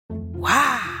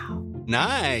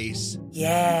Nice.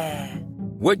 Yeah.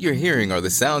 What you're hearing are the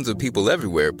sounds of people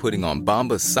everywhere putting on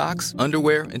Bombas socks,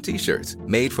 underwear, and T-shirts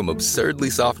made from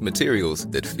absurdly soft materials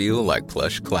that feel like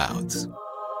plush clouds.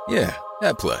 Yeah,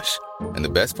 that plush. And the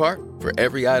best part? For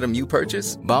every item you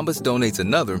purchase, Bombas donates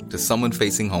another to someone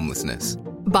facing homelessness.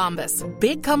 Bombas.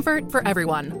 Big comfort for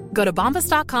everyone. Go to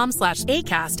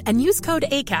bombas.com/ACAST and use code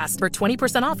ACAST for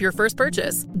 20% off your first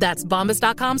purchase. That's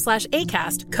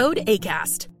bombas.com/ACAST. Code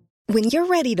ACAST. When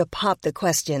you're ready to pop the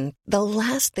question, the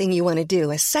last thing you want to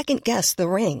do is second-guess the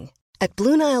ring. At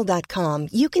BlueNile.com,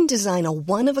 you can design a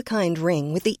one-of-a-kind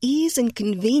ring with the ease and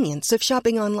convenience of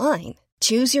shopping online.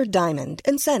 Choose your diamond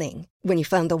and setting. When you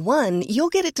find the one,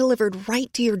 you'll get it delivered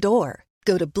right to your door.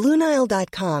 Go to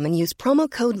BlueNile.com and use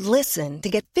promo code LISTEN to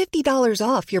get $50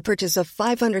 off your purchase of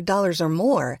 $500 or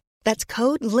more. That's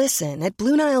code LISTEN at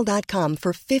BlueNile.com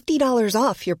for $50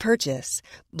 off your purchase.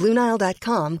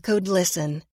 BlueNile.com, code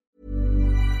LISTEN.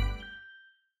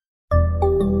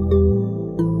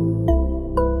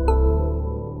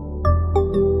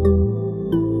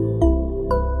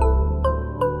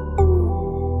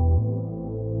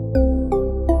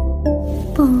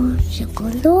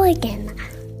 Barnpsykologerna.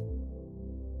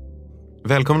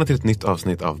 Välkomna till ett nytt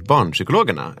avsnitt av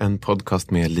Barnpsykologerna, en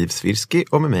podcast med Liv Svirsky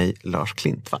och med mig, Lars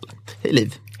Klintvall. Hej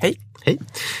Liv! Hej! Hej!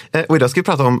 Och idag ska vi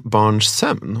prata om barns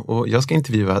sömn, och jag ska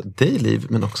intervjua dig Liv,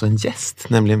 men också en gäst,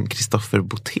 nämligen Kristoffer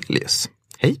Bothelius.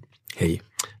 Hej! Hej!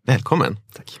 Välkommen!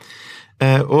 Tack.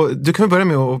 Och du kan börja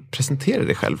med att presentera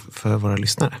dig själv för våra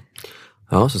lyssnare.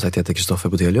 Ja, som sagt, jag heter Kristoffer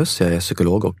Bothelius. Jag är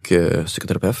psykolog och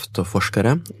psykoterapeut och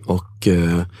forskare. Och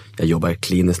jag jobbar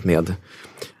kliniskt med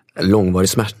långvarig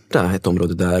smärta, ett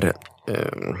område där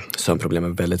sömnproblem är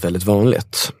väldigt, väldigt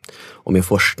vanligt. Och min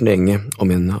forskning och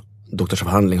min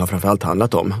doktorsavhandling har framförallt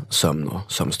handlat om sömn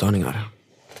och sömnstörningar.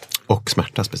 Och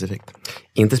smärta specifikt?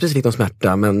 Inte specifikt om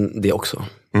smärta, men det också.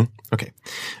 Okej.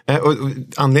 Och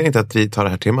anledningen till att vi tar det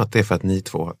här temat, det är för att ni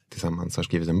två tillsammans har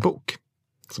skrivit en bok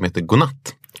som heter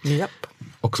Godnatt. Japp.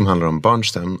 Och som handlar om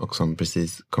barns sömn och som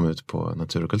precis kom ut på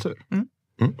Natur och kultur.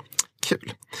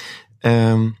 Kul.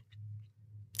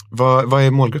 Vad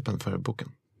är målgruppen för boken?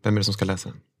 Vem är det som ska läsa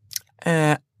den?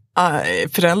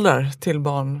 Föräldrar till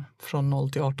barn från 0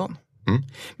 till 18.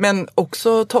 Men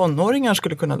också tonåringar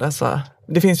skulle kunna läsa.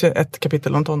 Det finns ju ett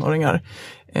kapitel om tonåringar.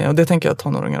 Och det tänker jag att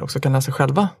tonåringar också kan läsa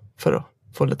själva för att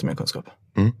få lite mer kunskap.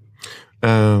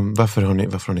 Varför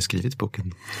har ni skrivit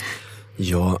boken?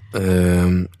 Ja,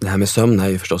 det här med sömn är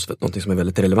ju förstås något som är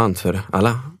väldigt relevant för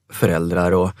alla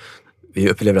föräldrar, och vi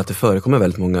upplever att det förekommer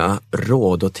väldigt många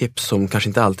råd och tips som kanske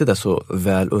inte alltid är så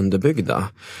väl underbyggda.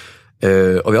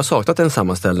 Och vi har saknat en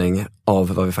sammanställning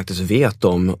av vad vi faktiskt vet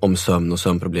om sömn och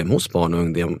sömnproblem hos barn och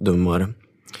ungdomar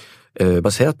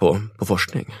baserat på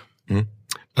forskning.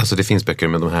 Alltså det finns böcker,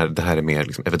 men det här är mer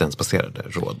liksom evidensbaserade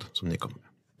råd som ni kommer med.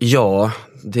 Ja,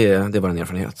 det är vår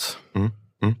erfarenhet.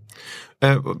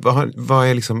 Vad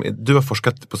är liksom, du har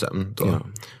forskat på sömn då, ja.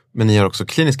 Men ni har också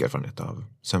klinisk erfarenhet av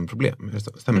sömnproblem,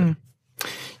 stämmer det?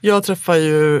 Jag träffar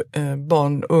ju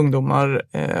barn och ungdomar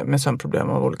med sömnproblem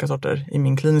av olika sorter i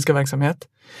min kliniska verksamhet.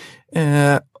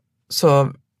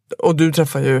 Och du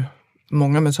träffar ju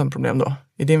många med sömnproblem då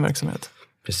i din verksamhet.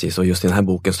 Precis, och just i den här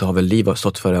boken så har väl Liv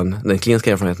stått för den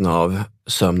kliniska erfarenheten av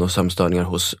sömn och sömnstörningar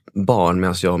hos barn,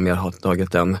 medan jag mer har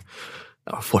tagit den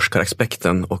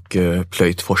forskaraspekten och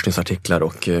plöjt forskningsartiklar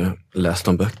och läst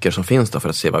de böcker som finns då för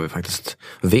att se vad vi faktiskt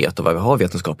vet och vad vi har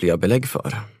vetenskapliga belägg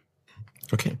för.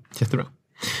 Okej, jättebra.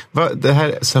 Det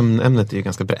här sömnämnet är ju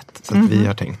ganska brett, så att vi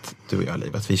har tänkt, du och jag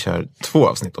Liv, att vi kör 2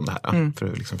 avsnitt om det här för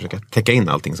att liksom försöka täcka in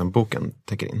allting som boken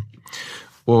täcker in.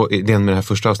 Och idén med det här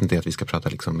första avsnittet är att vi ska prata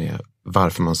liksom med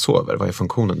varför man sover, vad är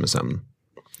funktionen med sömn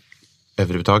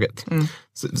överhuvudtaget.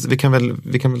 Så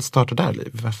vi kan väl starta där,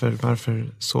 Liv.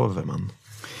 Varför sover man?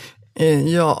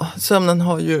 Ja, sömnen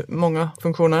har ju många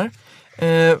funktioner.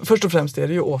 Först och främst är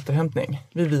det ju återhämtning.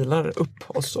 Vi vilar upp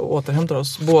oss och återhämtar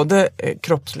oss både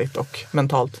kroppsligt och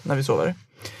mentalt när vi sover.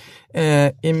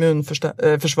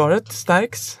 Immunförsvaret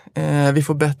stärks. Vi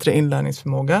får bättre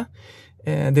inlärningsförmåga.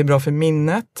 Det är bra för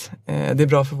minnet. Det är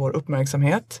bra för vår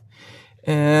uppmärksamhet.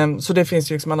 Så det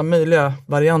finns ju liksom alla möjliga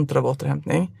varianter av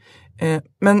återhämtning.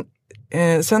 Men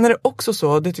sen är det också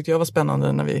så, det tyckte jag var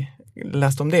spännande när vi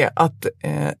läste om det, att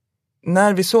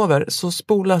när vi sover så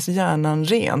spolas hjärnan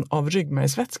ren av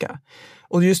ryggmärgsvätska.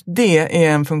 Och just det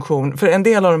är en funktion, för en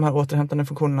del av de här återhämtande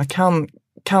funktionerna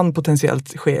kan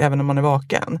potentiellt ske även när man är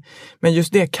vaken. Men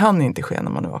just det kan inte ske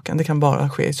när man är vaken, det kan bara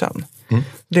ske i sömn.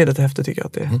 Det är lite häftigt tycker jag,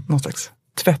 att det är någon slags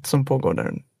tvätt som pågår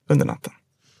där under natten.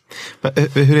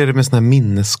 Hur är det med sån här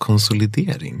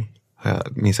minneskonsolidering?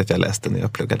 Jag minns att jag läste när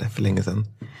jag pluggade för länge sedan.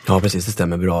 Ja, precis. Det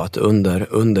stämmer bra att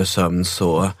under sömn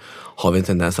så har vi en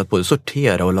tendens att både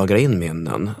sortera och lagra in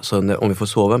minnen. Så om vi får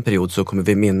sova en period så kommer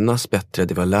vi minnas bättre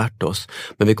det vi har lärt oss.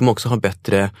 Men vi kommer också ha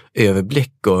bättre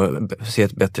överblick och se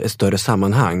ett större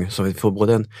sammanhang. Så vi får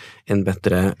både en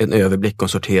överblick och en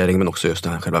sortering, men också just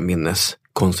den här själva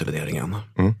minneskonsolideringen.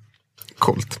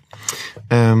 Coolt.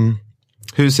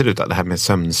 Hur ser det ut det här med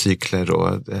sömncykler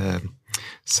och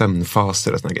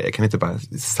sömnfaser och såna grejer? Kan ni inte bara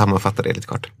sammanfatta det lite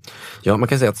kort? Ja, man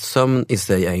kan säga att sömn i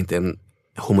sig är inte en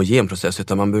homogen process,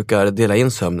 utan man brukar dela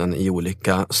in sömnen i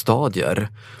olika stadier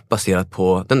baserat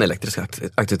på den elektriska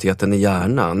aktiviteten i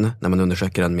hjärnan när man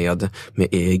undersöker den med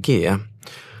EEG.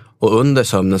 Och under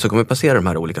sömnen så kommer vi passera de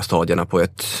här olika stadierna på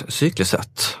ett cykliskt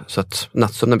sätt. Så att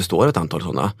nattsömnen består av ett antal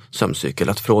sådana sömncykel.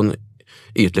 Att från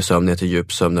ytlig sömn ner till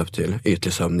djup sömn upp till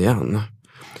ytlig sömn igen.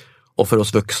 Och för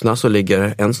oss vuxna så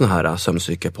ligger en sån här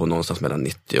sömncykel på någonstans mellan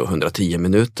 90 och 110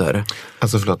 minuter.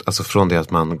 Alltså från det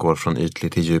att man går från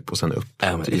ytlig till djup och sen upp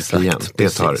till ytlig igen. Det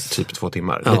tar typ 2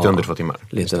 timmar, lite under 2 timmar.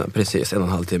 Precis,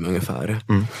 1,5 timme ungefär.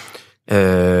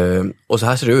 Och så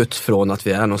här ser det ut från att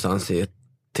vi är någonstans i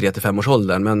 3-5 års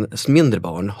åldern, men mindre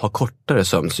barn har kortare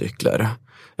sömncykler.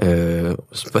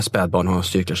 Spädbarn har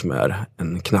cykler som är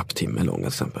en knapp timme långa till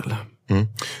exempel.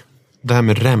 Det här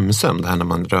med REM-sömn, det här när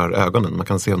man rör ögonen, man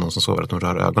kan se någon som sover att de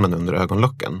rör ögonen under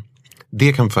ögonlocken.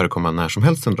 Det kan förekomma när som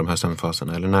helst under de här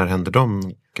sömnfaserna, eller när händer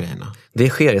de grejerna? Det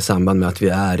sker i samband med att vi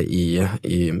är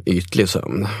i ytlig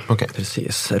sömn. Okay.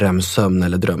 Precis, REM-sömn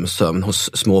eller drömsömn.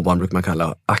 Hos småbarn brukar man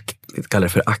kalla det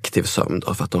för aktiv sömn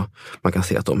då, för att man kan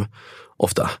se att de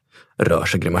ofta rör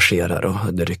sig, grimaserar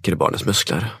och det rycker i barnens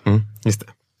muskler. Just det.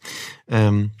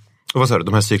 Och vad sa du,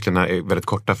 de här cyklerna är väldigt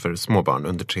korta för småbarn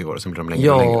under 3 år, som blir de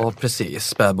längre och längre? Ja, precis.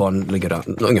 Spädbarn ligger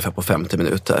ungefär på 50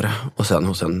 minuter. Och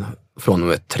sen från och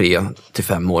med 3 till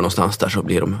 5 år någonstans där så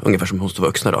blir de ungefär som hos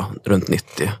vuxna då, runt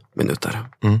 90 minuter.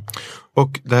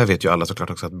 Och det här vet ju alla såklart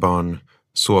också, att barn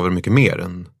sover mycket mer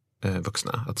än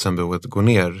vuxna. Att sömnbehovet går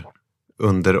ner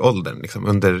under åldern, liksom,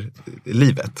 under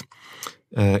livet.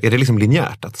 Är det liksom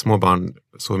linjärt att små barn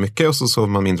sover mycket och så sover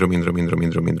man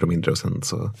mindre och sen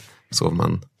så sover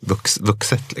man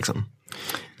vuxet liksom?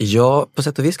 Ja, på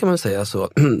sätt och vis kan man säga så.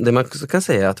 Det man kan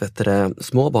säga är att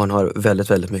små barn har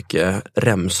väldigt, väldigt mycket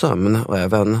REM-sömn, och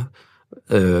även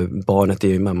barnet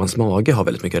i mammans mage har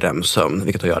väldigt mycket REM-sömn,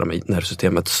 vilket har att göra med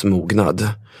nervsystemets mognad.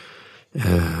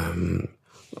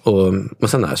 Men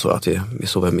sen är det så att vi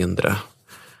sover mindre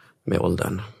med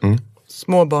åldern.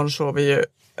 Små barn sover ju,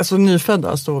 alltså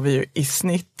nyfödda sover ju i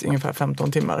snitt ungefär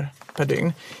 15 timmar per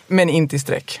dygn, men inte i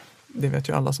sträck. Det vet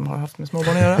ju alla som har haft med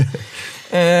småbarn att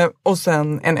göra. Och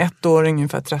sen en 1-åring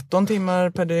ungefär 13 timmar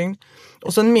per dygn.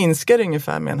 Och sen minskar det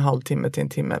ungefär med 1,5 timme till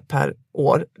 1 timme per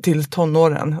år till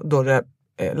tonåren, då det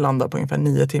landar på ungefär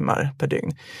 9 timmar per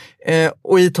dygn.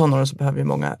 Och i tonåren så behöver ju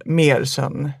många mer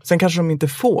sömn. Sen kanske de inte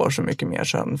får så mycket mer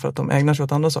sömn för att de ägnar sig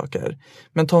åt andra saker.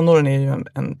 Men tonåren är ju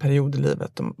en period i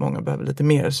livet då många behöver lite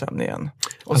mer sömn igen.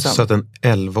 Och alltså sen, så att en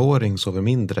 11-åring sover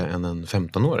mindre än en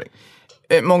 15-åring?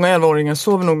 Många 11-åringar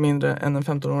sover nog mindre än en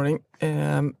 15-åring.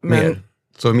 Men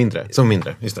Sover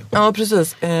mindre, just det. Ja,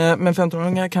 precis. Men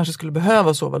 15-åringar kanske skulle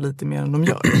behöva sova lite mer än de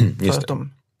gör. För att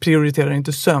de prioriterar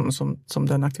inte sömn som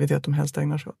den aktivitet de helst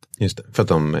ägnar sig åt. Just det, för att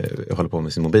de håller på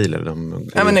med sin mobil eller de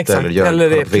eller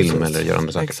gör film eller gör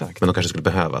andra saker. Exakt. Men de kanske skulle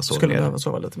behöva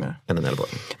sova lite mer än en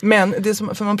 11-åring. Men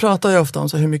för man pratar ju ofta om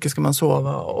så hur mycket ska man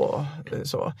sova och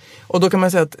så. Och då kan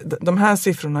man säga att de här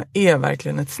siffrorna är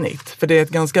verkligen ett snitt. För det är ett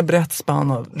ganska brett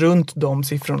spann av runt de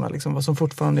siffrorna, liksom, vad som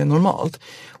fortfarande är normalt.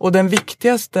 Och den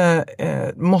viktigaste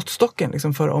måttstocken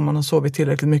liksom, för om man har sovit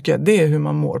tillräckligt mycket, det är hur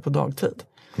man mår på dagtid.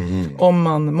 Om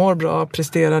man mår bra,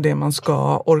 presterar det man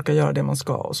ska, orkar göra det man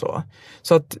ska och så.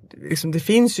 Så att liksom, det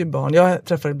finns ju barn, jag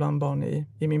träffar ibland barn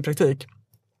i min praktik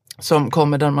som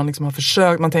kommer där man liksom har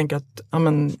försökt, man tänker att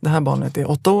det här barnet är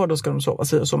 8 år, då ska de sova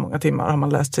så många timmar, har man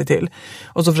läst sig till.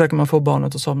 Och så försöker man få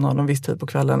barnet att somna någon viss tid på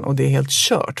kvällen och det är helt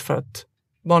kört för att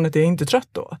barnet är inte trött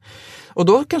då. Och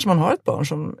då kanske man har ett barn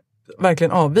som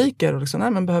verkligen avviker och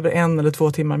liksom, behöver 1 eller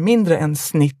 2 timmar mindre än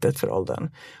snittet för åldern.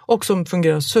 Och som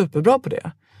fungerar superbra på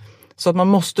det. Så att man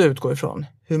måste utgå ifrån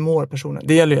hur mår personen.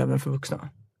 Det gäller ju även för vuxna.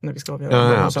 När vi ska avgöra om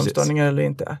man har sömnstörningar eller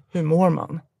inte. Hur mår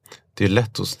man? Det är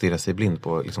lätt att stirra sig blind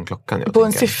på liksom, klockan. På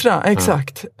en siffra,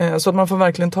 exakt. Så att man får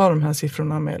verkligen ta de här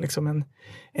siffrorna med liksom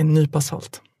en nypa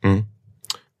salt.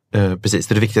 Precis,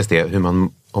 det viktigaste är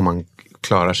om man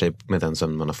klarar sig med den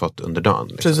sömn man har fått under dagen.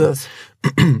 Liksom. Precis.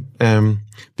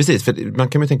 Precis, för man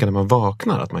kan ju tänka när man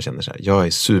vaknar att man känner så här, jag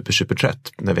är super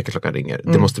trött när väckarklockan ringer.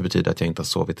 Det måste betyda att jag inte har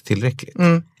sovit tillräckligt.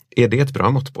 är det ett bra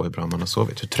mått på hur bra man har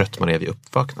sovit? Hur trött man är vid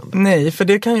uppvaknande? Nej, för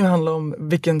det kan ju handla om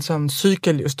vilken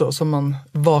sömncykel just då som man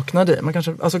vaknade i.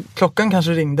 Klockan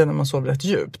kanske ringde när man sov rätt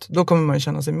djupt. Då kommer man ju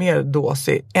känna sig mer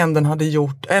dåsig än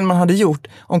man hade gjort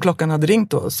om klockan hade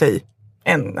ringt då, säg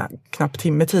en knapp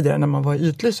timme tidigare när man var i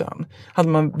ytlig sömn. Hade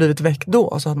man blivit väckt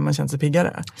då så hade man känt sig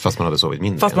piggare. Fast man hade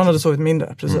sovit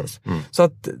mindre. Precis. Så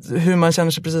att hur man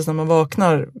känner sig precis när man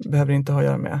vaknar behöver inte ha att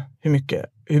göra med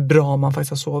hur bra man faktiskt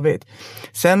har sovit.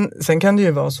 Sen kan det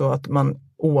ju vara så att man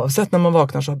oavsett när man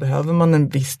vaknar så behöver man en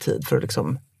viss tid för att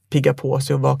liksom pigga på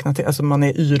sig och vakna till. Alltså man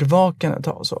är yrvaken ett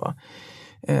tag och så.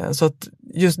 Så att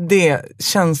just det,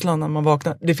 känslan när man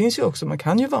vaknar. Det finns ju också, man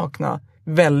kan ju vakna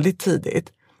väldigt tidigt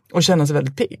och känna sig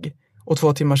väldigt pigg. Och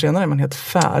 2 timmar senare är man helt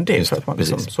färdig för att man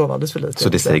liksom sov alldeles för lite. Så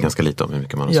det säger ganska lite om hur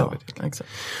mycket man har sovit. Exakt.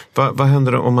 Vad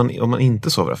händer om man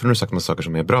inte sover? För nu har du sagt med saker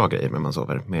som är bra grejer när man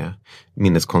sover. Med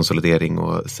minneskonsolidering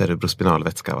och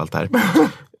cerebrospinalvätska och allt det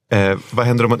här. Vad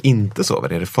händer om man inte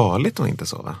sover? Är det farligt att inte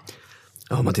sova?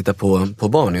 Ja, om man tittar på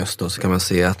barn just då så kan man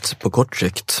se att på kort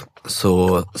sikt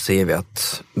så ser vi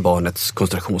att barnets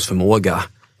koncentrationsförmåga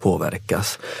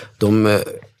påverkas.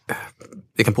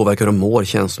 Det kan påverka hur de mår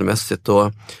känslomässigt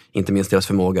och inte minst deras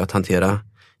förmåga att hantera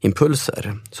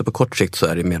impulser. Så på kort sikt så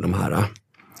är det mer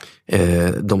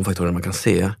de faktorer man kan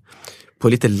se. På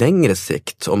lite längre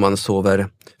sikt, om man sover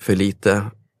för lite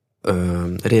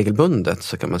regelbundet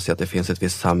så kan man se att det finns ett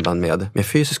visst samband med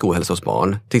fysisk ohälsa hos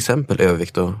barn. Till exempel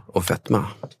övervikt och fetma.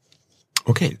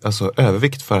 Okej, alltså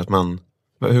övervikt för att man...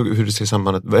 Hur du ser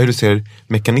sambandet, hur ser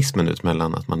mekanismen ut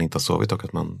mellan att man inte har sovit och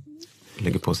att man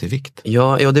lägger på sig vikt?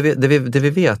 Ja, det vi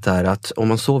vet är att om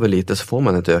man sover lite så får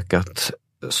man ett ökat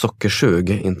sockersug.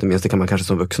 Inte minst, det kan man kanske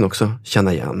som vuxen också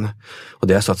känna igen. Och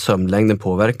det är så att sömnlängden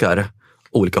påverkar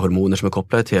olika hormoner som är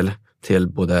kopplade till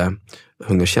både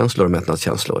hungerkänslor och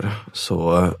mättnadskänslor.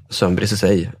 Så sömnbrist i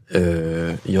sig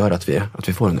gör att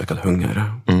vi får en ökad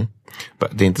hunger. Mm.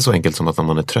 Det är inte så enkelt som att om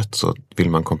man är trött så vill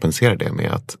man kompensera det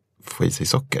med att få i sig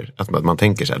socker. Att man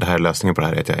tänker så här, det här är lösningen på det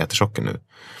här är att jag äter socker nu.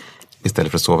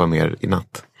 Istället för att sova mer i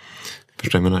natt.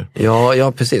 Förstår du vad jag menar?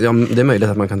 Ja, precis. Ja, det är möjligt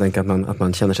att man kan tänka att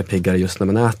man känner sig piggare just när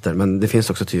man äter. Men det finns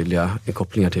också tydliga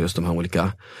kopplingar till just de här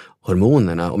olika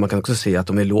hormonerna. Och man kan också se att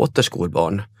om vi låter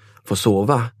skolbarn få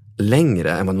sova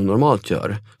längre än vad de normalt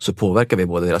gör så påverkar vi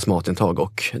både deras matintag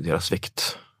och deras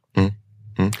vikt. Mm.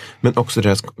 Mm. Men också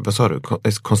deras, vad sa du,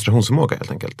 koncentrationsförmåga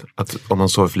helt enkelt. Att om man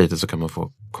sover för lite så kan man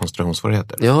få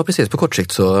koncentrationssvårigheter. Ja, precis. På kort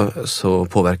sikt så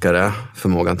påverkar det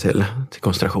förmågan till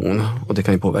koncentration. Och det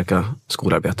kan ju påverka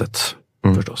skolarbetet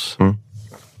förstås. Mm.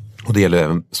 Och det gäller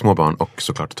även små barn och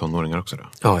såklart tonåringar också då?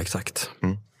 Ja, exakt.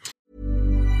 Mm.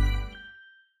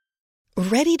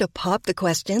 Ready to pop the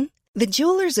question? The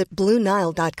jewelers at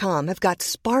BlueNile.com have got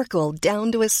sparkle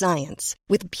down to a science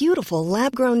with beautiful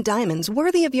lab-grown diamonds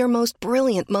worthy of your most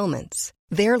brilliant moments.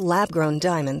 Their lab-grown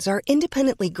diamonds are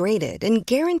independently graded and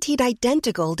guaranteed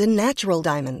identical to natural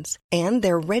diamonds, and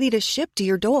they're ready to ship to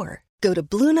your door. Go to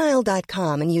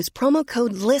BlueNile.com and use promo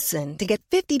code LISTEN to get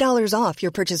 $50 off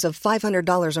your purchase of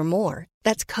 $500 or more.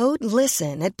 That's code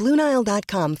LISTEN at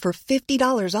BlueNile.com for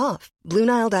 $50 off.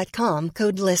 BlueNile.com,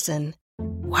 code LISTEN.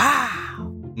 Wow!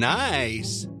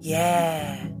 Nice!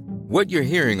 Yeah! What you're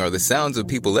hearing are the sounds of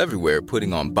people everywhere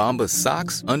putting on Bombas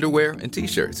socks, underwear, and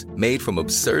T-shirts made from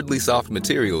absurdly soft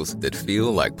materials that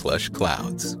feel like plush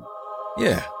clouds.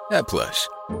 Yeah, that plush.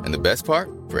 And the best part?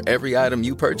 For every item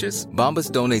you purchase, Bombas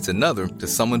donates another to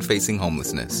someone facing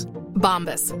homelessness.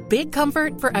 Bombas. Big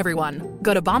comfort for everyone.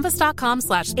 Go to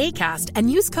bombas.com/ACAST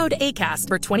and use code ACAST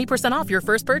for 20% off your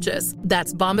first purchase.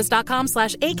 That's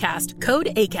bombas.com/ACAST.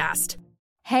 Code ACAST.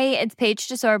 Hey, it's Paige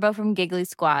DeSorbo from Giggly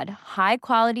Squad. High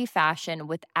quality fashion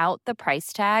without the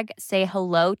price tag. Say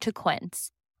hello to Quince.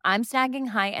 I'm snagging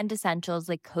high-end essentials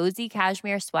like cozy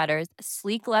cashmere sweaters,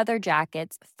 sleek leather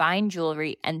jackets, fine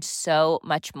jewelry, and so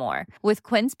much more. With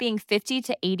Quince being 50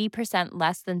 to 80%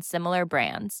 less than similar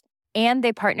brands. And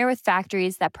they partner with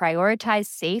factories that prioritize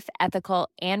safe, ethical,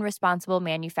 and responsible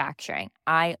manufacturing.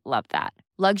 I love that.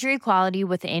 Luxury quality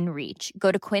within reach.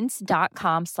 Go to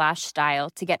quince.com/style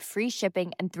to get free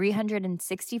shipping and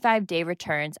 365-day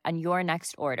returns on your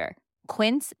next order.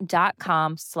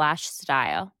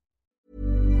 Quince.com/style.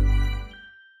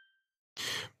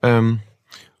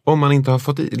 Om man inte har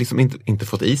fått inte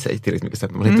fått i sig tillräckligt mycket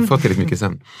sömn, man har inte fått tillräckligt mycket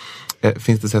sömn,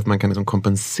 finns det så att man kan liksom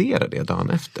kompensera det dagen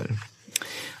efter?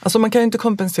 Alltså man kan ju inte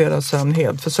kompensera sömn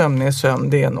helt, för sömn är sömn,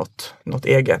 det är något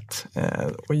eget.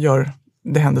 Och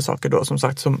det händer saker då som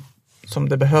sagt som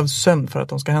det behövs sömn för att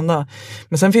de ska hända.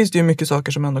 Men sen finns det ju mycket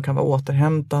saker som ändå kan vara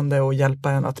återhämtande och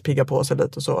hjälpa en att pigga på sig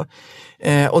lite och så.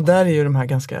 Och där är ju de här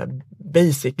ganska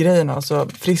basic-grejerna. Alltså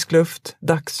frisk luft,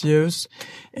 dagsljus.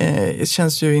 Det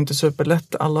känns ju inte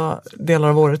superlätt alla delar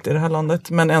av året i det här landet.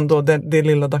 Men ändå det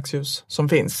lilla dagsljus som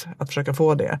finns. Att försöka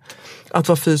få det. Att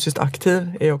vara fysiskt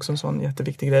aktiv är också en sån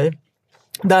jätteviktig grej.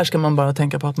 Där ska man bara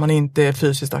tänka på att man inte är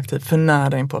fysiskt aktiv för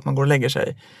nära in på att man går och lägger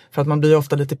sig. För att man blir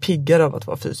ofta lite piggare av att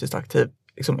vara fysiskt aktiv.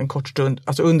 Liksom en kort stund,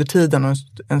 alltså under tiden och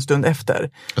en stund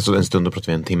efter. Alltså en stund, då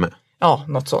pratar vi en timme? Ja,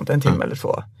 något sånt, en timme eller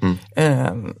 2.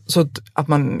 Så att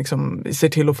man liksom ser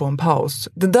till att få en paus.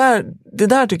 Det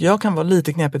där tycker jag kan vara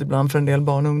lite knepigt ibland för en del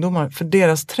barn och ungdomar. För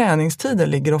deras träningstider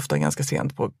ligger ofta ganska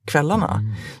sent på kvällarna.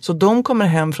 Så de kommer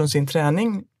hem från sin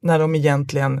träning när de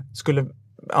egentligen skulle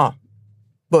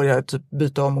börja typ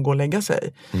byta om och gå och lägga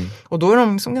sig. Och då är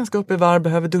de liksom ganska uppe i varv,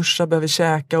 behöver duscha, behöver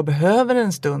käka och behöver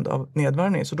en stund av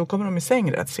nedvarvning. Så då kommer de i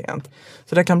säng rätt sent.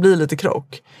 Så det kan bli lite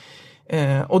krock.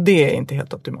 Och det är inte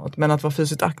helt optimalt. Men att vara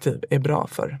fysiskt aktiv är bra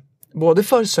för både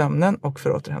för sömnen och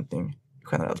för återhämtning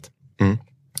generellt.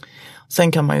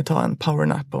 Sen kan man ju ta en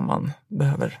powernap om man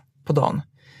behöver på dagen.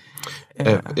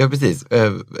 Ja, precis.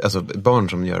 Alltså barn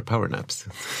som gör powernaps.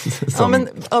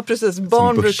 Ja, precis.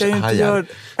 Barn brukar ju inte göra...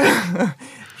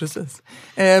 Precis.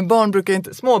 Barn brukar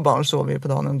inte... Små barn sover ju på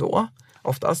dagen ändå,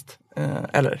 oftast.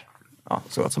 Eller... Ja,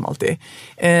 så gott som alltid.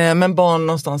 Men barn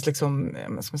någonstans liksom,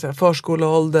 ska man säga,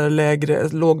 förskoleålder, lägre,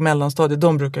 låg mellanstadie,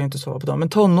 de brukar ju inte sova på dagen. Men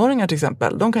tonåringar till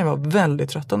exempel, de kan ju vara väldigt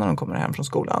trötta när de kommer hem från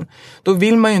skolan. Då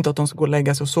vill man ju inte att de ska gå och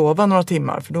lägga sig och sova några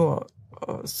timmar, för då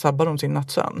sabbar de sin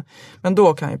nattsömn. Men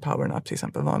då kan ju powernap till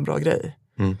exempel vara en bra grej.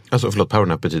 Alltså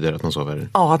powernap betyder att man sover?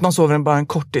 Ja, att man sover bara en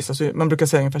kortis. Alltså, man brukar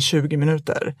säga ungefär 20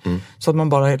 minuter. Så att man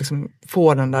bara liksom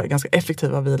får den där ganska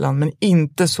effektiva vilan, men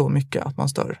inte så mycket att man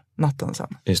stör natten sen.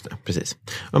 Just det, precis.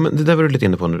 Ja, men det där var du lite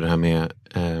inne på nu, det här med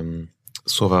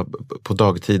sova på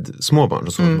dagtid, små barn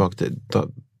och sova på dagtid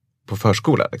på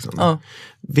förskola. Liksom. Ja.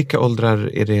 Vilka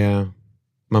åldrar är det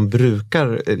man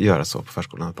brukar göra så på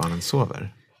förskolan, att barnen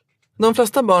sover? De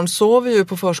flesta barn sover ju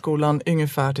på förskolan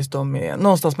ungefär tills de är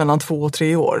någonstans mellan 2 och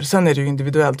 3 år. Sen är det ju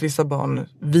individuellt. Vissa barn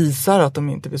visar att de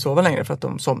inte vill sova längre för att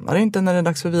de somnar inte när det är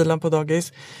dags för vilan på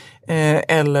dagis.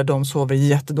 Eller de sover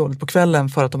jättedåligt på kvällen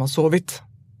för att de har sovit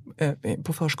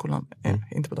på förskolan,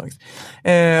 inte på dagis.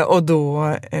 Och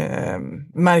då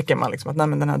märker man liksom att nej,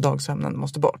 men den här dagsömnen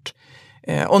måste bort.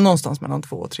 Och någonstans mellan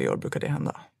 2 och 3 år brukar det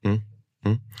hända.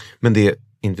 Men det är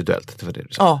individuellt, det var det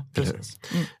du sa. Ja, precis.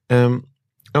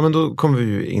 Ja, men då kommer vi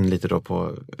ju in lite då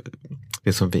på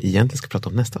det som vi egentligen ska prata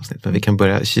om nästa avsnitt. Men vi kan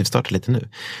börja tjuvstarta lite nu.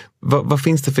 Vad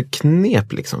finns det för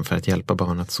knep liksom för att hjälpa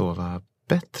barn att sova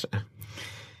bättre?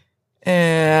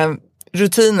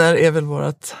 Rutiner är väl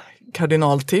vårt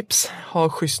kardinaltips. Ha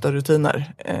schyssta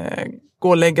rutiner. Gå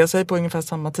och lägga sig på ungefär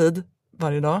samma tid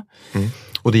varje dag.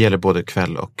 Och det gäller både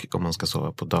kväll och om man ska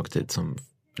sova på dagtid som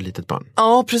litet barn?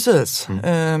 Ja, precis.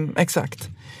 Exakt.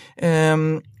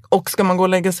 Och ska man gå och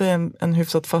lägga sig en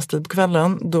hyfsat fast tid på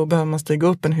kvällen, då behöver man stiga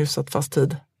upp en hyfsat fast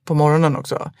tid på morgonen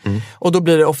också. Och då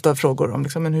blir det ofta frågor om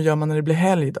liksom, men hur gör man när det blir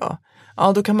helg då?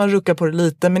 Ja, då kan man rucka på det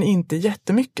lite, men inte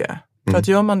jättemycket. För att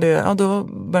gör man det, ja, då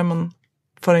börjar man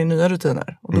föra in nya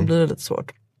rutiner. Och då blir det lite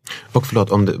svårt. Och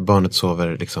förlåt, om barnet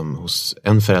sover liksom hos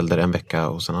en förälder en vecka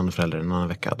och hos en annan förälder en annan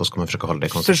vecka, då ska man försöka hålla det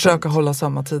konsistent. Försöka hålla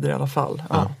samma tider i alla fall.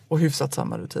 Ja. Och hyfsat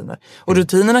samma rutiner. Och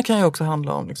rutinerna kan ju också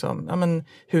handla om liksom, ja, men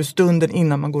hur stunden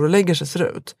innan man går och lägger sig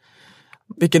ser ut.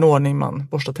 Vilken ordning man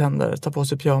borstar tänder, tar på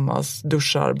sig pyjamas,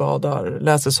 duschar, badar,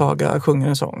 läser saga, sjunger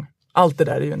en sång. Allt det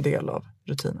där är ju en del av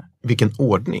rutiner. Vilken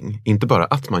ordning? Inte bara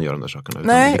att man gör de där sakerna.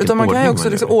 Nej, utan man kan ju också,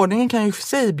 liksom, ordningen kan ju för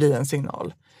sig bli en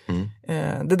signal.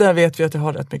 Det där vet vi att det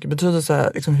har rätt mycket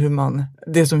betydelse, liksom hur man,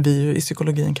 det som vi i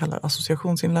psykologin kallar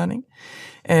associationsinlärning.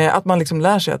 Att man liksom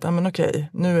lär sig att, men okej,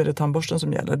 nu är det tandborsten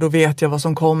som gäller. Då vet jag vad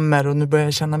som kommer och nu börjar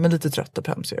jag känna mig lite trött och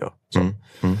pömsig. Och så.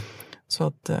 Så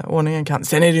att ordningen kan,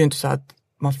 sen är det ju inte så att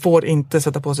man får inte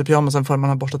sätta på sig pyjamasen förrän man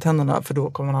har borstat tänderna, för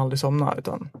då kommer man aldrig somna.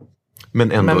 Utan,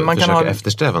 men ändå man försöka kan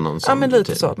eftersträva någon sån. Ja, men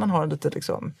lite så att man har lite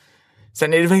liksom.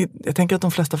 Sen är det, jag tänker att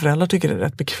de flesta föräldrar tycker det är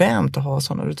rätt bekvämt att ha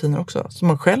sådana rutiner också. Så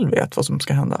man själv vet vad som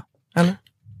ska hända. Eller?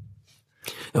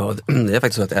 Ja, det är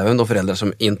faktiskt så att även de föräldrar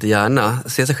som inte gärna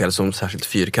ser sig själv som särskilt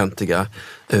fyrkantiga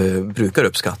brukar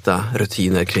uppskatta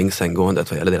rutiner kring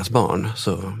sänggåendet vad gäller deras barn.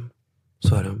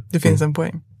 Så är det. Det finns en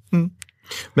poäng.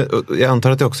 Men jag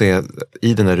antar att det också är,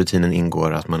 i den här rutinen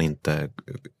ingår att man inte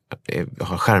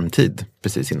har skärmtid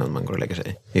precis innan man går och lägger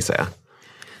sig, gissar jag.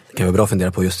 Det kan vara bra att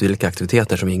fundera på just vilka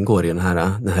aktiviteter som ingår i den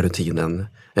här rutinen.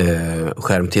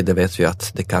 Skärmtid, det vet vi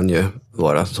att det kan ju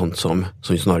vara sånt som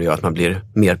snarare gör att man blir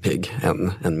mer pigg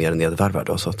än mer nedvarvad.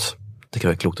 Då, så att det kan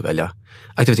vara klokt att välja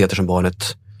aktiviteter som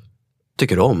barnet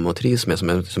tycker om och trivs med,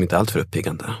 som inte är allt för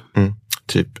uppiggande.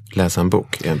 Typ läsa en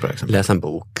bok är en bra exempel. Läsa en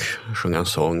bok, sjunga en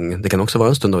sång. Det kan också vara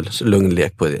en stund av lugn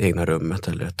lek på det egna rummet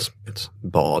eller ett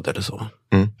bad eller så.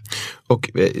 Mm. Och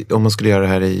om man skulle göra det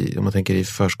här om man tänker i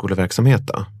förskoleverksamhet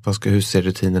då? Hur ser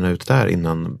rutinerna ut där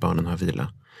innan barnen har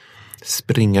vila?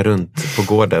 Springa runt på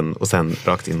gården och sen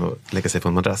rakt in och lägga sig på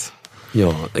en madrass?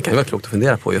 Ja, det kan ju vara klokt att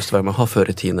fundera på just vad man har för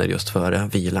rutiner just före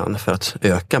vilan för att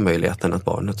öka möjligheten att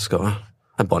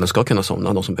barnen ska kunna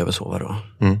somna, de som behöver sova då.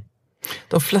 Mm.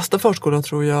 De flesta förskolor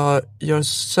tror jag gör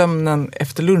sömnen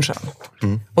efter lunchen.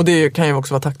 Och det kan ju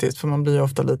också vara taktiskt för man blir ju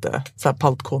ofta lite så här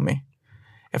paltkommig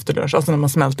efter lunch. Alltså när man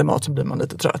smälter mat så blir man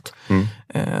lite trött.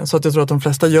 Så att jag tror att de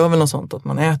flesta gör väl något sånt att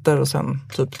man äter och sen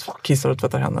typ kissar och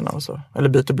tvättar händerna och så. Eller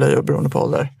byter blöjor beroende på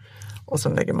ålder. Och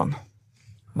sen lägger man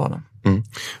barnen.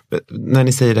 När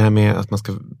ni säger det här med att man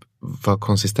ska vara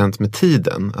konsistent med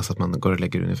tiden, alltså att man går och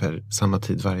lägger ungefär samma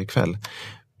tid varje kväll.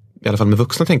 I alla fall med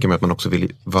vuxna tänker man att man också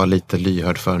vill vara lite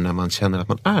lyhörd för när man känner att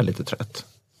man är lite trött.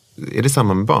 Är det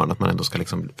samma med barn? Att man ändå ska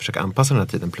liksom försöka anpassa den här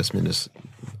tiden plus minus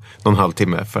någon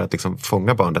halvtimme för att liksom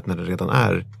fånga barnet när det redan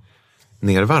är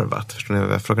nervarvat? Förstår ni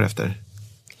vad jag frågar efter?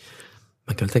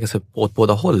 Man kan väl tänka sig åt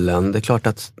båda hållen. Det är klart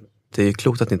att det är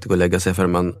klokt att inte gå och lägga sig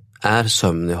förrän man är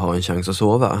sömnig och har en chans att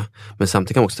sova. Men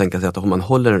samtidigt kan man också tänka sig att om man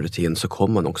håller en rutin så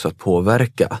kommer man också att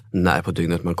påverka när på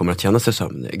dygnet man kommer att känna sig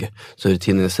sömnig. Så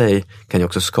rutinen i sig kan ju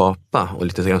också skapa och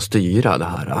lite grann styra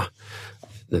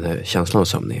den här känslan av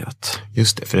sömnighet.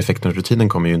 Just det, för effekten av rutinen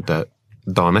kommer ju inte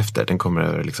dagen efter. Den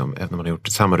kommer liksom när man har gjort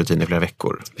samma rutin i flera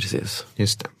veckor. Precis.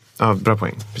 Just det. Ja, bra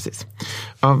poäng, precis.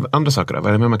 Av andra saker då, vad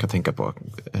är det mer man kan tänka på?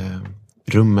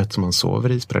 Rummet som man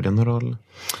sover i, spelar det någon roll?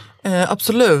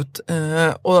 Absolut.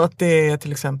 Och att det är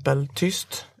till exempel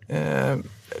tyst,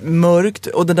 mörkt.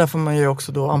 Och det där får man ju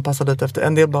också då anpassa lite efter.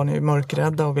 En del barn är ju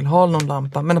mörkrädda och vill ha någon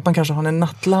lampa. Men att man kanske har en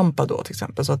nattlampa då till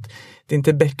exempel. Så att det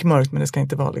inte är bäckmörkt men det ska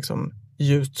inte vara liksom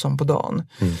ljust som på dagen.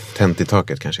 Tänt i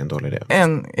taket kanske är en dålig idé.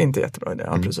 Inte jättebra idé,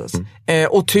 ja precis.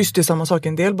 Och tyst är samma sak.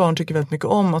 En del barn tycker väldigt mycket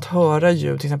om att höra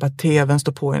ljud. Till exempel att tvn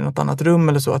står på i något annat rum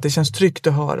eller så. Att det känns tryggt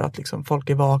att höra att liksom folk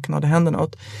är vakna och det händer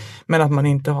något. Men att man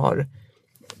inte har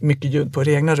mycket ljud på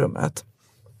det egna rummet.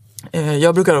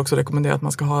 Jag brukar också rekommendera att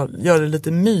man ska göra det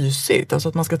lite mysigt. Alltså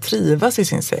att man ska trivas i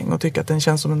sin säng och tycka att den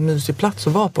känns som en mysig plats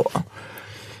att vara på.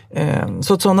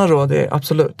 Så att sådana råd är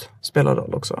absolut spelar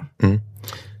roll också.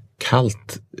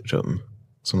 Kallt rum,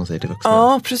 som man säger till vuxna.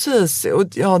 Ja, precis. Och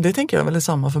ja, det tänker jag väl är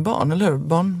samma för barn, eller hur?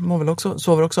 Barn mår väl också,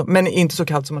 sover också. Men inte så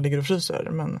kallt som man ligger och fryser.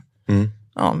 Men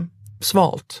ja,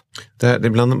 svalt.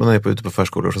 Ibland när man är ute på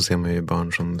förskolor så ser man ju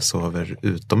barn som sover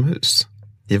utomhus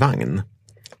i vagn.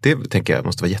 Det tänker jag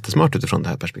måste vara jättesmart utifrån det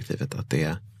här perspektivet. Att det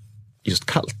är just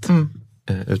kallt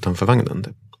utanför vagnen.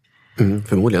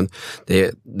 Förmodligen.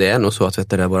 Det är nog så att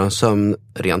det är våran sömn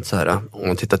rent så här. Om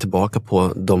man tittar tillbaka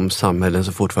på de samhällen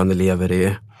som fortfarande lever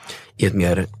i ett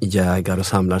mer jägar- och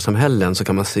samlarsamhällen så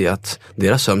kan man se att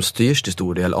deras sömn styrs till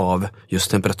stor del av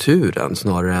just temperaturen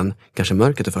snarare än kanske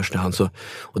mörkret i första hand.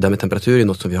 Och därmed temperatur är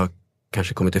något som vi har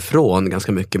kanske kommit ifrån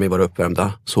ganska mycket med våra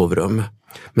uppvärmda sovrum.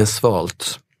 Men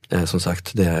svalt, som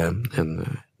sagt, det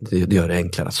gör det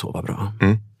enklare att sova bra.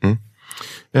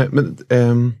 Men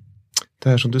det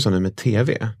här som du sa nu med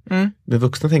tv. Med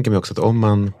vuxna tänker man också att om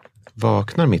man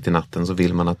vaknar mitt i natten så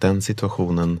vill man att den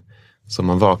situationen som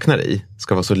man vaknar i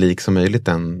ska vara så lik som möjligt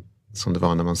den som det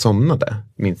var när man somnade,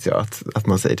 minns jag att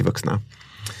man säger till vuxna.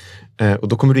 Och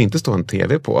då kommer det inte stå en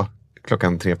tv på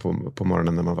 3 på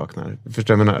morgonen när man vaknar.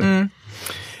 Förstår du vad jag menar?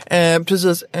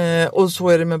 Precis, och så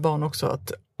är det med barn också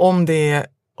att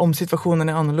om situationen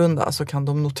är annorlunda så kan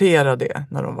de notera det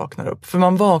när de vaknar upp. För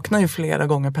man vaknar ju flera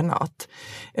gånger per natt.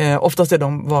 Oftast är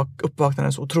de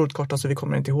uppvaknanden så otroligt korta så vi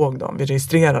kommer inte ihåg dem. Vi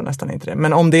registrerar nästan inte det.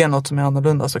 Men om det är något som är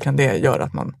annorlunda så kan det göra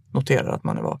att man noterar att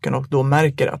man är vaken och då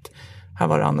märker att här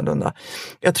var det annorlunda.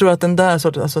 Jag tror att den där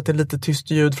sorten, alltså att det är lite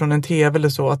tyst ljud från en tv eller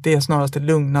så, att det är snarast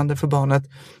lugnande för barnet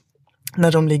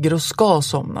när de ligger och ska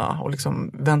somna och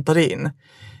liksom väntar in.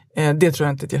 Det tror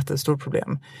jag inte är ett jättestort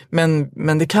problem.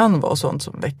 Men det kan vara sånt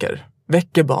som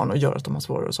väcker barn och gör att de har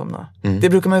svårare att somna. Det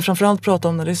brukar man ju framförallt prata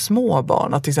om när det är små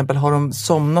barn. Att till exempel har de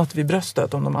somnat vid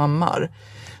bröstet om de ammar.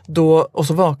 Och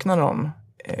så vaknar de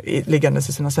liggandes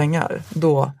i sina sängar.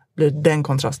 Då blir den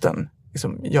kontrasten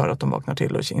liksom gör att de vaknar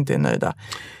till och inte är nöjda.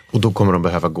 Och då kommer de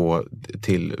behöva gå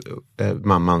till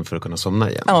mamman för att kunna somna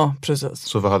igen. Ja, precis.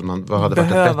 Så vad hade varit ett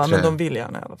bättre... men de vill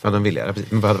gärna i alla fall. Ja, de vill gärna.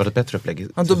 Men vad hade varit ett bättre upplägg?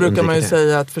 Ja, då brukar man ju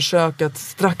säga att försöka att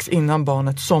strax innan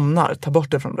barnet somnar ta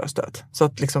bort det från bröstet. Så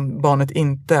att liksom barnet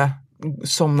inte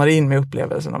somnar in med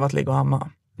upplevelsen av att ligga och amma.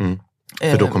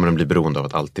 För då kommer de bli beroende av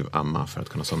att alltid amma för att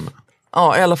kunna somna.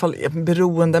 Ja, i alla fall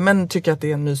beroende, men tycker att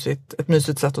det är ett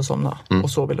mysigt sätt att somna.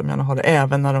 Och så vill de gärna ha det,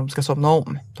 även när de ska somna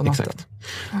om på natten. Exakt.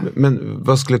 Men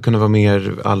vad skulle kunna vara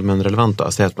mer allmän relevant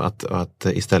då? Säg att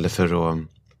istället för att,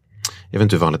 jag vet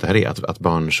inte hur vanligt det här är, att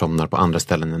barn somnar på andra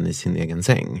ställen än i sin egen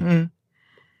säng.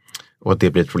 Och att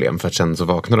det blir ett problem, för att sen så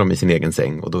vaknar de i sin egen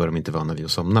säng och då är de inte vana vid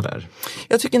att somna där.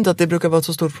 Jag tycker inte att det brukar vara ett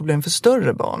så stort problem för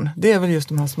större barn. Det är väl just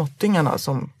de här småttingarna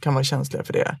som kan vara känsliga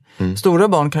för det. Stora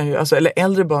barn kan ju, eller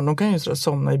äldre barn, de kan ju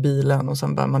somna i bilen och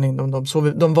sen bär man in dem.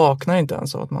 De vaknar inte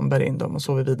ens av att man bär in dem och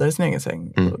sover vidare i sin egen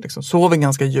säng. Och liksom sover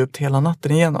ganska djupt hela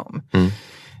natten igenom.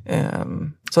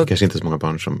 Så kanske inte så många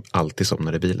barn som alltid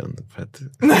somnar i bilen. För att,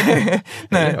 nej.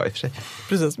 Ja, i och för sig.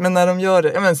 Precis, men när de gör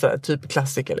det, jag menar sådär, typ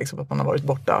klassiker liksom, att man har varit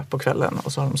borta på kvällen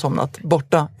och så har de somnat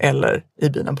borta eller i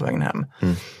bilen på vägen hem.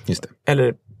 Just det.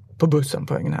 Eller på bussen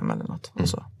på vägen hem eller något. Och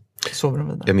så sover de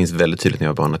vidare. Jag minns väldigt tydligt när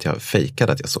jag var barn att jag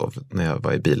fejkade att jag sov när jag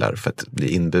var i bilar för att bli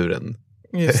inburen.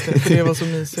 Just det, för det var så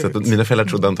mysigt. Så att mina föräldrar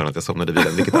trodde antagligen att jag somnade i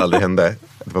bilen, vilket aldrig hände.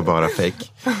 Det var bara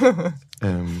fejk.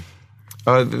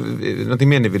 Någonting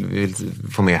mer ni vill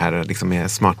få med här, liksom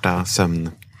med smarta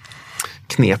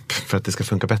sömnknep för att det ska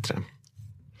funka bättre?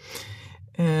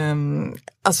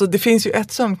 Alltså det finns ju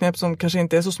ett sömnknep som kanske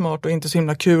inte är så smart och inte så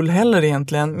himla kul heller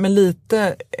egentligen, men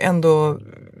lite ändå,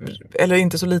 eller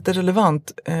inte så lite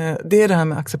relevant, det är det här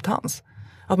med acceptans.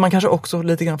 Att man kanske också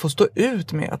lite grann får stå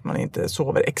ut med att man inte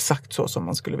sover exakt så som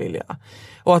man skulle vilja.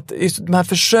 Och att just de här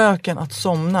försöken att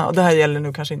somna, och det här gäller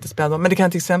nu kanske inte spädbarn, men det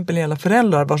kan till exempel gälla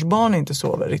föräldrar vars barn inte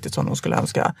sover riktigt som de skulle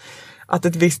önska. Att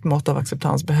ett visst mått av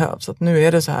acceptans behövs. Att nu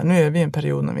är det så här, nu är vi i en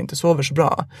period när vi inte sover så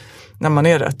bra. När man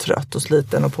är rätt trött och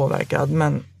sliten och påverkad,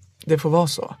 men det får vara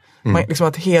så. Man, liksom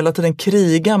att hela tiden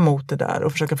kriga mot det där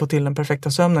och försöka få till den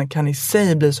perfekta sömnen kan i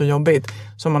sig bli så jobbigt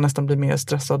som man nästan blir mer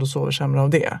stressad och sover sämre av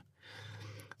det.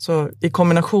 Så i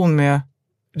kombination med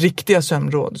riktiga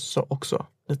sömnråd så också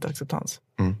lite acceptans.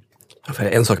 För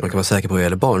en sak man kan vara säker på vad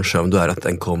gäller barnsömn, då är att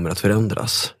den kommer att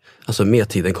förändras. Alltså med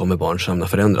tiden kommer barnsömn att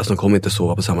förändras. De kommer inte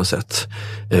sova på samma sätt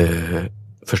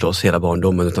förstås hela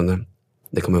barndomen, utan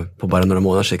det kommer på bara några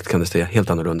månaders sikt kan det se helt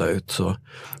annorlunda ut. Så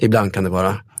ibland kan det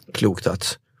vara klokt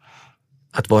att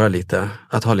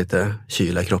ha lite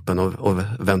kyla i kroppen och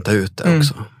vänta ut det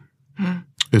också.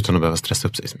 Utan att behöva stressa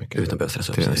upp sig så mycket. Utan att behöva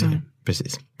stressa upp sig.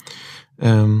 Precis.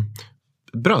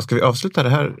 Bra, ska vi avsluta det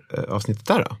här avsnittet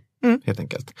där då? Helt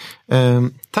enkelt.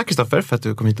 Tack Kristoffer för att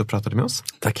du kom hit och pratade med oss.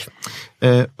 Tack.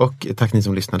 Och tack ni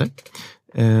som lyssnade.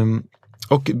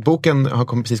 Och boken har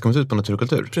precis kommit ut på Natur och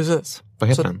kultur. Precis. Vad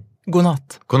heter den?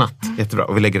 Godnatt. Godnatt, jättebra.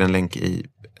 Och vi lägger en länk i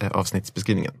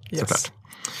avsnittsbeskrivningen. Såklart.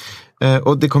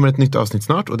 Och det kommer ett nytt avsnitt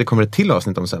snart. Och det kommer ett till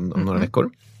avsnitt om sömn om några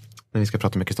veckor. När vi ska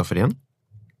prata med Kristoffer igen.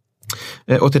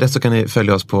 Och till dess så kan ni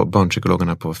följa oss på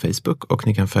Barnpsykologerna på Facebook. Och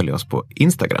ni kan följa oss på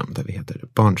Instagram där vi heter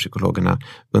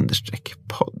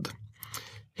barnpsykologerna_podd.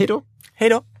 Hej då! Hej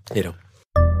då! Hej då!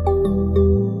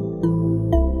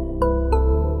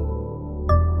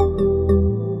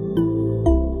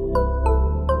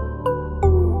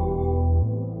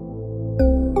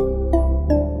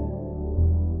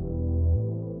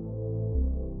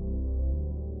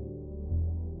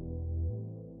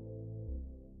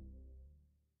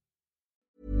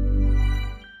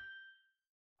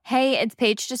 Hey, it's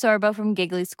Paige DeSorbo from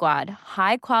Giggly Squad.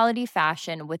 High quality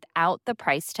fashion without the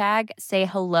price tag. Say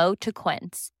hello to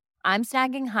Quince. I'm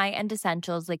snagging high-end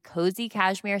essentials like cozy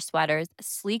cashmere sweaters,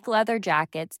 sleek leather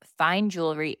jackets, fine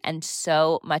jewelry, and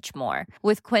so much more.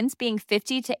 With Quince being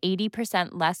 50 to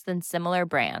 80% less than similar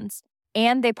brands.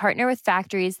 And they partner with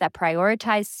factories that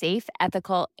prioritize safe,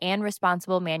 ethical, and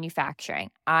responsible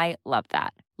manufacturing. I love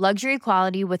that. Luxury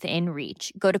quality within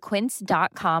reach. Go to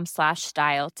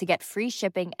quince.com/style to get free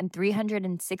shipping and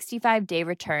 365-day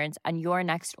returns on your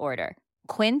next order.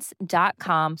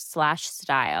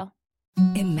 Quince.com/style.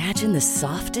 Imagine the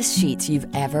softest sheets you've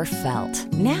ever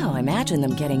felt. Now imagine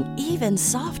them getting even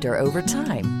softer over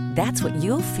time. That's what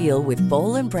you'll feel with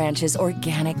Boll & Branch's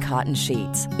organic cotton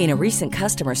sheets. In a recent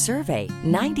customer survey,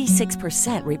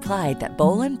 96% replied that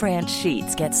Boll & Branch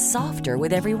sheets get softer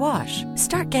with every wash.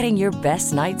 Start getting your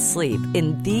best night's sleep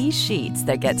in these sheets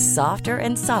that get softer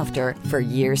and softer for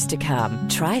years to come.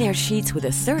 Try their sheets with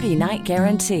a 30-night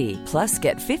guarantee. Plus,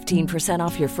 get 15%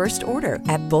 off your first order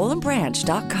at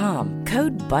bollandbranch.com.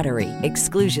 Code BUTTERY.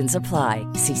 Exclusions apply.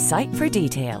 See site for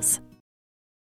details.